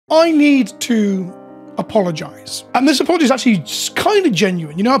I need to apologize. And this apology is actually kind of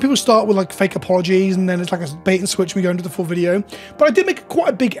genuine. You know how people start with like fake apologies and then it's like a bait and switch when we go into the full video? But I did make quite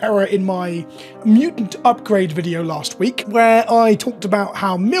a big error in my mutant upgrade video last week where I talked about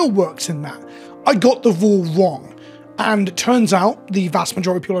how mill works in that. I got the rule wrong. And it turns out the vast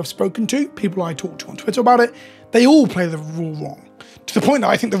majority of people I've spoken to, people I talked to on Twitter about it, they all play the rule wrong. To the point that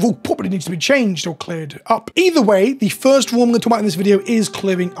I think the rule probably needs to be changed or cleared up. Either way, the first rule I'm going to talk about in this video is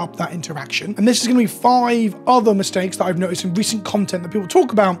clearing up that interaction. And this is going to be 5 other mistakes that I've noticed in recent content that people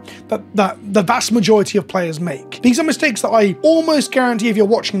talk about that the vast majority of players make. These are mistakes that I almost guarantee if you're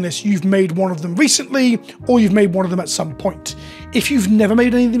watching this, you've made one of them recently or you've made one of them at some point. If you've never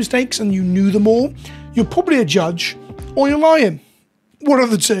made any of the mistakes and you knew them all, you're probably a judge or you're lying. One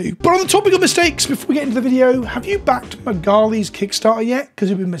of the two. But on the topic of mistakes, before we get into the video, have you backed Magali's Kickstarter yet? Because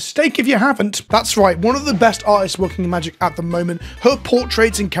it'd be a mistake if you haven't. That's right, one of the best artists working in Magic at the moment. Her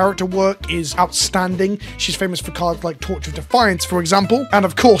portraits and character work is outstanding. She's famous for cards like Torch of Defiance, for example. And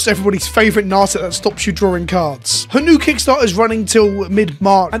of course, everybody's favourite Narset that stops you drawing cards. Her new Kickstarter is running till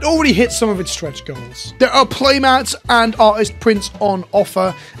mid-March and already hit some of its stretch goals. There are playmats and artist prints on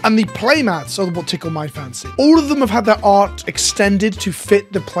offer, and the playmats are what tickle my fancy. All of them have had their art extended to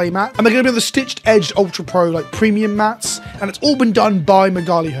fit the playmat, and they're going to be the stitched edged Ultra Pro like premium mats, and it's all been done by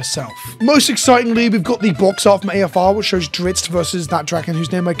Magali herself. Most excitingly, we've got the box art from AFR which shows Dritz versus that dragon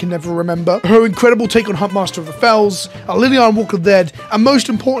whose name I can never remember, her incredible take on Huntmaster of the Fells, Liliana Walker Dead, and most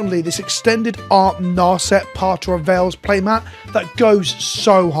importantly this extended art Narset Parter of Veils playmat that goes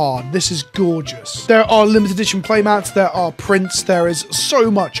so hard. This is gorgeous. There are limited edition playmats, there are prints, there is so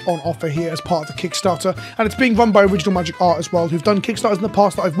much on offer here as part of the Kickstarter, and it's being run by Original Magic Art as well, who've done Kickstarters in the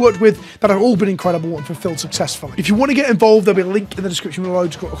past that I've worked with that have all been incredible and fulfilled successfully. If you want to get involved, there'll be a link in the description below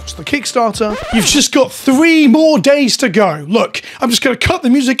to go across the Kickstarter. You've just got 3 more days to go. Look, I'm just going to cut the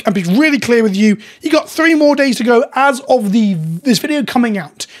music and be really clear with you. You got 3 more days to go as of this video coming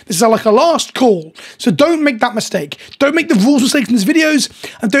out. This is like a last call. So don't make that mistake. Don't make the rules mistakes in these videos,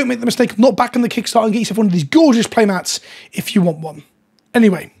 and don't make the mistake of not backing the Kickstarter and get yourself one of these gorgeous playmats if you want one.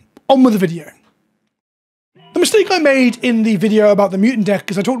 Anyway, on with the video. The mistake I made in the video about the mutant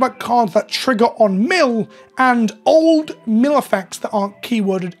deck is I talked about cards that trigger on mill and old mill effects that aren't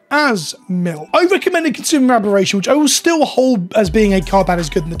keyworded as mill. I recommended Consumer Aberration, which I will still hold as being a card that is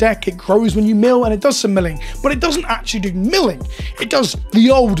good in the deck. It grows when you mill and it does some milling, but it doesn't actually do milling. It does the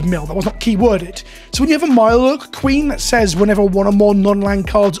old mill that was not keyworded. So when you have a Mirelurk Queen that says whenever one or more non-land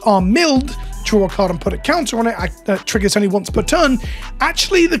cards are milled, draw a card and put a counter on it that triggers only once per turn,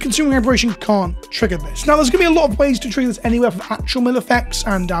 actually the Consuming Aberration can't trigger this. Now there's going to be a lot of ways to trigger this anywhere from actual mill effects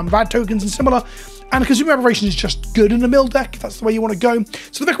and rad tokens and similar, and Consuming Aberration is just good in a mill deck if that's the way you want to go,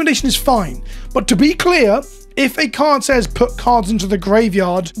 so the recommendation is fine. But to be clear, if a card says put cards into the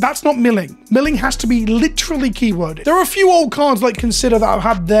graveyard, that's not milling. Milling has to be literally keyworded. There are a few old cards like Consider that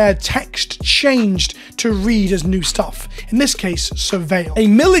have had their text changed to read as new stuff. In this case, Surveil. A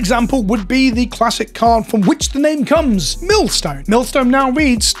mill example would be the classic card from which the name comes, Millstone. Millstone now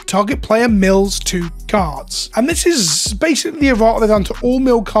reads, target player mills 2 cards. And this is basically a errata they've done to all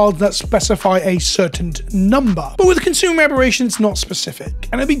mill cards that specify a certain number. But with Consuming Aberration, it's not specific.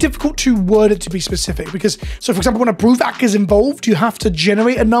 And it'd be difficult to word it to be specific because, so for example, when a Bruvac is involved, you have to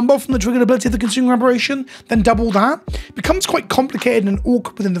generate a number from the triggered ability of the Consuming Aberration, then double that. It becomes quite complicated and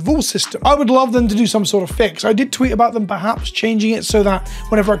awkward within the rule system. I would love them to do some sort of fix. I did tweet about them perhaps changing it so that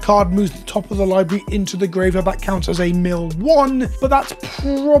whenever a card moves the top of the library into the graveyard, that counts as a mill 1, but that's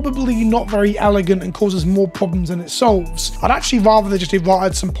probably not very elegant and causes more problems than it solves. I'd actually rather they just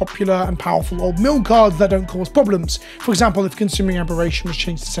errated some popular and powerful old mill cards that don't cause problems. For example, if Consuming Aberration was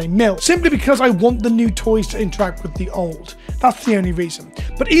changed to say mill, simply because I want the new toys to interact with the old. That's the only reason.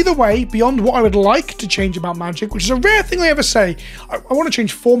 But either way, beyond what I would like to change about Magic, which is a rare thing I ever say, I want to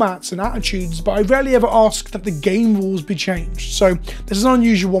change formats and attitudes, but I rarely ever ask that the game rules be changed. So this is an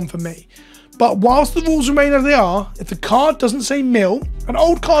unusual one for me. But whilst the rules remain as they are, if the card doesn't say mill, and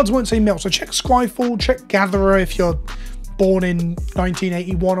old cards won't say mill, so check Scryfall, check Gatherer if you're born in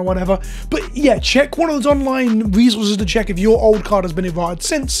 1981 or whatever. But yeah, check one of those online resources to check if your old card has been errated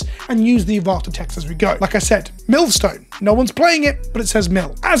since, and use the errata text as we go. Like I said, Millstone. No one's playing it, but it says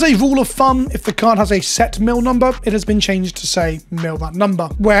mill. As a rule of thumb, if the card has a set mill number, it has been changed to say mill that number.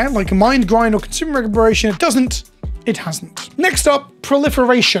 Where, like a Mind Grind or Consumer Aberration, it doesn't, it hasn't. Next up,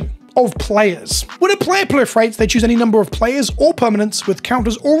 proliferation of players. When a player proliferates, they choose any number of players or permanents with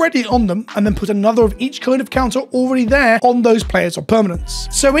counters already on them, and then put another of each kind of counter already there on those players or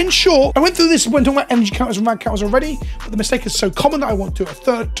permanents. So in short, I went through this when talking about energy counters and rad counters already, but the mistake is so common that I want to do it a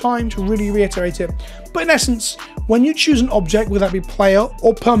third time to really reiterate it. But in essence, when you choose an object, whether that be player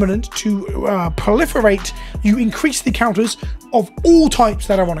or permanent, to proliferate, you increase the counters of all types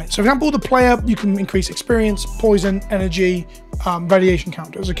that are on it. So for example, the player, you can increase experience, poison, energy, radiation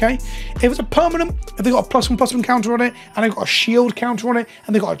counters, okay? If it's a permanent, if they've got a +1/+1 counter on it, and they've got a shield counter on it,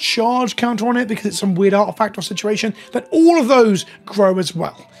 and they've got a charge counter on it because it's some weird artifact or situation, then all of those grow as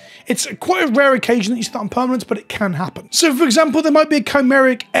well. It's quite a rare occasion that you see that on permanents, but it can happen. So for example, there might be a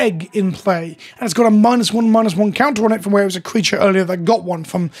chimeric egg in play, and it's got a -1/-1 counter on it from where it was a creature earlier that got one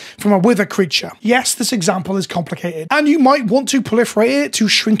from a wither creature. Yes, this example is complicated, and you might want to proliferate it to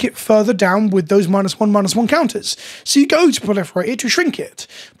shrink it further down with those -1/-1 counters. So you go to proliferate it to shrink it,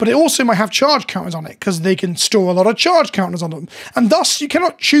 but it also might have charge counters on it because they can store a lot of charge counters on them, and thus you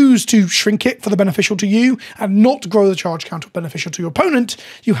cannot choose to shrink it for the beneficial to you and not grow the charge counter beneficial to your opponent.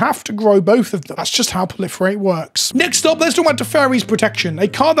 You have to grow both of them. That's just how proliferate works. Next up, let's talk about Teferi's Protection, a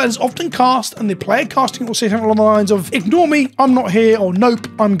card that is often cast and the player casting will say something along the lines of, ignore me, I'm not here, or nope,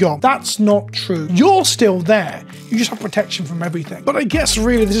 I'm gone. That's not true. You're still there. You just have protection from everything. But I guess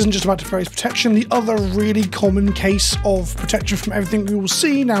really this isn't just about Teferi's Protection. The other really common case of protection from everything we will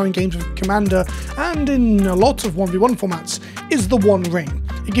see now in games of Commander and in a lot of 1v1 formats is the One Ring.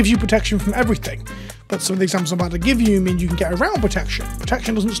 It gives you protection from everything. But some of the examples I'm about to give you mean you can get around protection.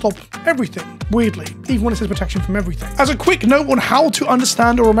 Protection doesn't stop everything, weirdly, even when it says protection from everything. As a quick note on how to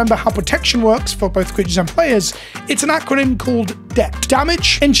understand or remember how protection works for both creatures and players, it's an acronym called DET.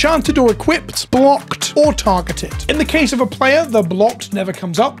 Damage, enchanted or equipped, blocked, or targeted. In the case of a player, the blocked never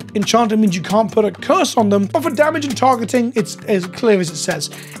comes up. Enchanted means you can't put a curse on them, but for damage and targeting, it's as clear as it says.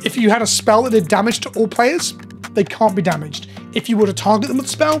 If you had a spell that did damage to all players, they can't be damaged. If you were to target them with a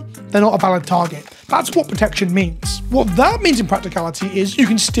spell, they're not a valid target. That's what protection means. What that means in practicality is you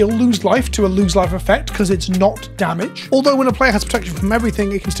can still lose life to a lose life effect because it's not damage. Although when a player has protection from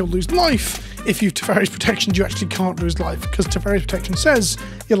everything, it can still lose life. If you Teferi's Protection, you actually can't lose life because Teferi's Protection says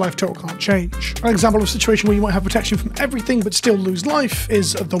your life total can't change. An example of a situation where you might have protection from everything but still lose life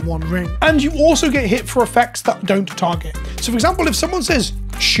is the One Ring. And you also get hit for effects that don't target. So for example, if someone says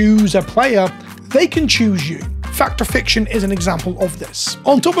choose a player, they can choose you. Fact or Fiction is an example of this.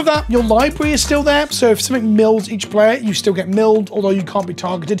 On top of that, your library is still there, so if something mills each player, you still get milled, although you can't be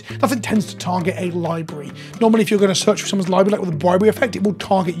targeted. Nothing tends to target a library. Normally, if you're going to search for someone's library, like with a bribery effect, it will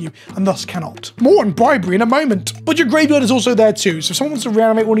target you, and thus cannot. More on bribery in a moment. But your graveyard is also there too, so if someone wants to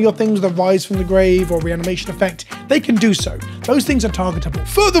reanimate one of your things with a rise from the grave or reanimation effect, they can do so. Those things are targetable.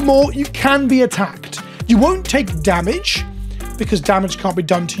 Furthermore, you can be attacked. You won't take damage, because damage can't be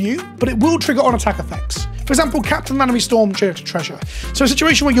done to you, but it will trigger on attack effects. For example, Captain of Enemy Storm, Trigger to Treasure. So a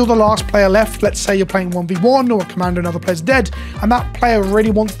situation where you're the last player left, let's say you're playing 1v1 or a commander and another player's dead, and that player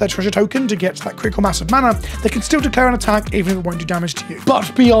really wants their treasure token to get to that critical mass of mana, they can still declare an attack even if it won't do damage to you.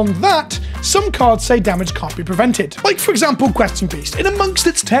 But beyond that, some cards say damage can't be prevented. Like for example, Questing Beast. In amongst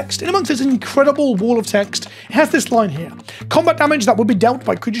its text, in amongst its incredible wall of text, it has this line here. Combat damage that will be dealt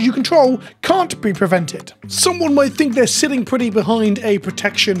by creatures you control can't be prevented. Someone might think they're sitting pretty behind a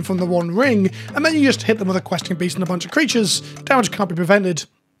protection from the One Ring, and then you just hit them with a Questing Beast and a bunch of creatures. Damage can't be prevented.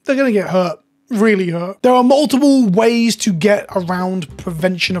 They're going to get hurt. Really hurt. There are multiple ways to get around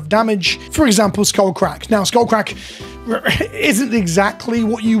prevention of damage. For example, Skullcrack. Now, Skullcrack isn't exactly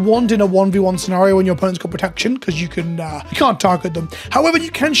what you want in a 1v1 scenario when your opponent's got protection, because you can't target them. However, you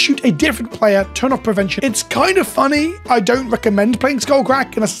can shoot a different player, turn off prevention. It's kind of funny. I don't recommend playing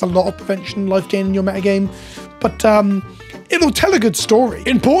Skullcrack unless it's a lot of prevention life gain in your metagame, but it'll tell a good story.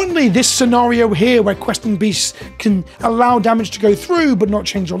 Importantly, this scenario here where Questing Beasts can allow damage to go through but not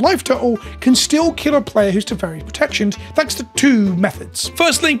change your life total can still kill a player who's Teferi's Protection thanks to two methods.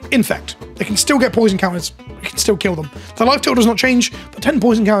 Firstly, Infect. They can still get poison counters. You can still kill them. The life total does not change, but 10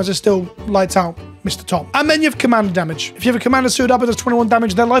 poison counters are still lights out, Mr. Top. And then you have commander damage. If you have a commander suited up, it does 21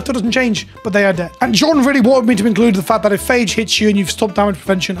 damage, their life total doesn't change, but they are dead. And John really wanted me to include the fact that if Phage hits you and you've stopped damage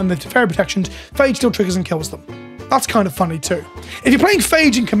prevention and the Teferi Protection, Phage still triggers and kills them. That's kind of funny too. If you're playing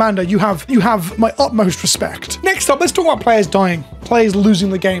Phage in Commander, you have my utmost respect. Next up, let's talk about players dying. Players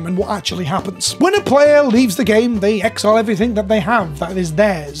losing the game and what actually happens. When a player leaves the game, they exile everything that they have, that is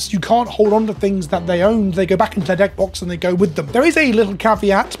theirs. You can't hold on to things that they own. They go back into their deck box and they go with them. There is a little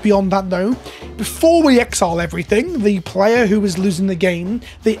caveat beyond that though. Before we exile everything, the player who is losing the game,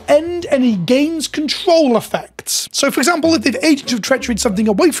 they end any gains control effects. So for example, if they've Agent of Treachery something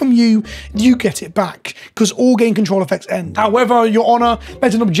away from you, you get it back, because all game control effects end. However, Your Honor,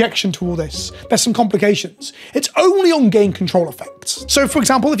 there's an objection to all this. There's some complications. It's only on game control effects. So for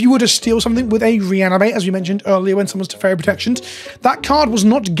example, if you were to steal something with a reanimate, as we mentioned earlier when someone's Teferi Protection, that card was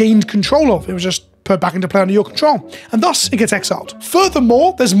not gained control of, it was just put back into play under your control, and thus it gets exiled.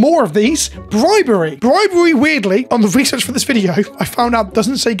 Furthermore, there's more of these. Bribery. Bribery, weirdly, on the research for this video, I found out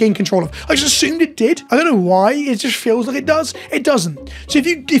doesn't say gain control of. I just assumed it did. I don't know why. It just feels like it does. It doesn't. So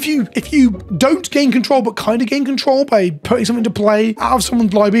if you don't gain control but kind of gain control by putting something to play out of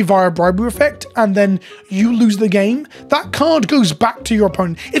someone's library via a bribery effect, and then you lose the game, that card goes back to your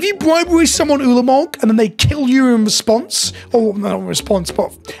opponent. If you bribery someone Ulamog and then they kill you in response, or not in response,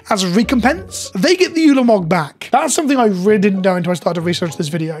 but as a recompense, they get the Ulamog back. That's something I really didn't know until I started to research this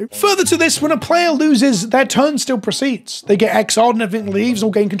video. Further to this, when a player loses, their turn still proceeds. They get exiled and everything leaves,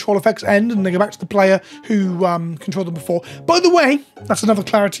 all gain control effects end, and they go back to the player who controlled them before. By the way, that's another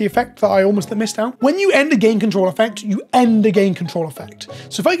clarity effect that I almost missed out. When you end a gain control effect, you end a gain control effect.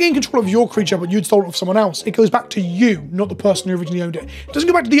 So if I gain control of your creature but you'd stolen it from someone else, it goes back to you, not the person who originally owned it. It doesn't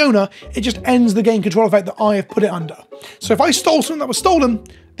go back to the owner, it just ends the gain control effect that I have put it under. So if I stole something that was stolen,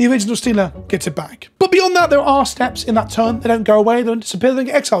 the original stealer gets it back. But beyond that, there are steps in that turn. They don't go away, they don't disappear, they don't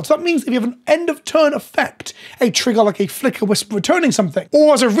get exiled. So that means if you have an end of turn effect, a trigger like a flicker whisper returning something,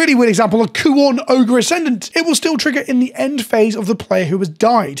 or as a really weird example, a Kuon Ogre Ascendant, it will still trigger in the end phase of the player who has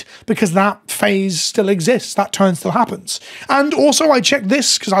died, because that phase still exists, that turn still happens. And also I checked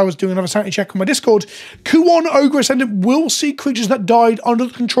this, because I was doing another sanity check on my Discord, Kuon Ogre Ascendant will see creatures that died under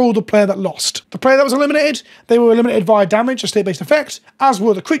the control of the player that lost. The player that was eliminated, they were eliminated via damage, a state-based effect, as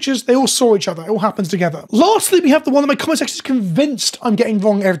were the creatures, they all saw each other, it all happens together. Lastly, we have the one that my comment section is convinced I'm getting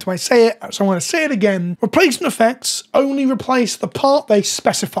wrong every time I say it, so I'm going to say it again. Replacement effects only replace the part they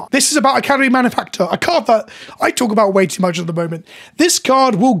specify. This is about Academy Manufactor, a card that I talk about way too much at the moment. This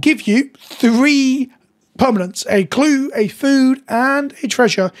card will give you 3 permanents, a clue, a food, and a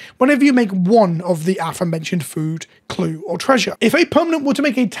treasure whenever you make one of the aforementioned food, clue, or treasure. If a permanent were to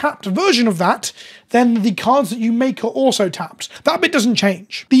make a tapped version of that, then the cards that you make are also tapped. That bit doesn't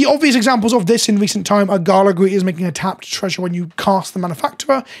change. The obvious examples of this in recent time are Gala Greeters making a tapped treasure when you cast the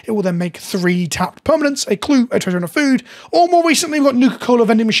Manufacturer. It will then make 3 tapped permanents, a clue, a treasure, and a food. Or more recently, we've got Nuka-Cola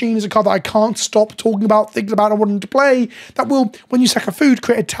Vending Machine is a card that I can't stop talking about, thinking about, and wanting to play. That will, when you sack a food,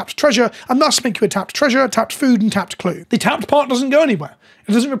 create a tapped treasure, and thus make you a tapped treasure, tapped food, and tapped clue. The tapped part doesn't go anywhere.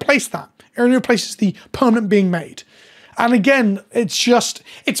 It doesn't replace that. It only replaces the permanent being made. And again, it's just,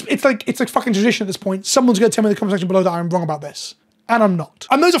 it's like fucking tradition at this point. Someone's going to tell me in the comment section below that I'm wrong about this. And I'm not.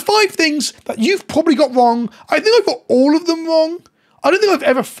 And those are 5 things that you've probably got wrong. I think I've got all of them wrong. I don't think I've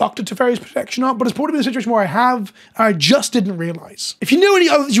ever fucked a Teferi's Protection up, but it's probably been a situation where I have, and I just didn't realise. If you know any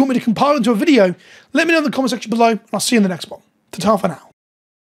others you want me to compile into a video, let me know in the comment section below, and I'll see you in the next one. Ta-ta for now.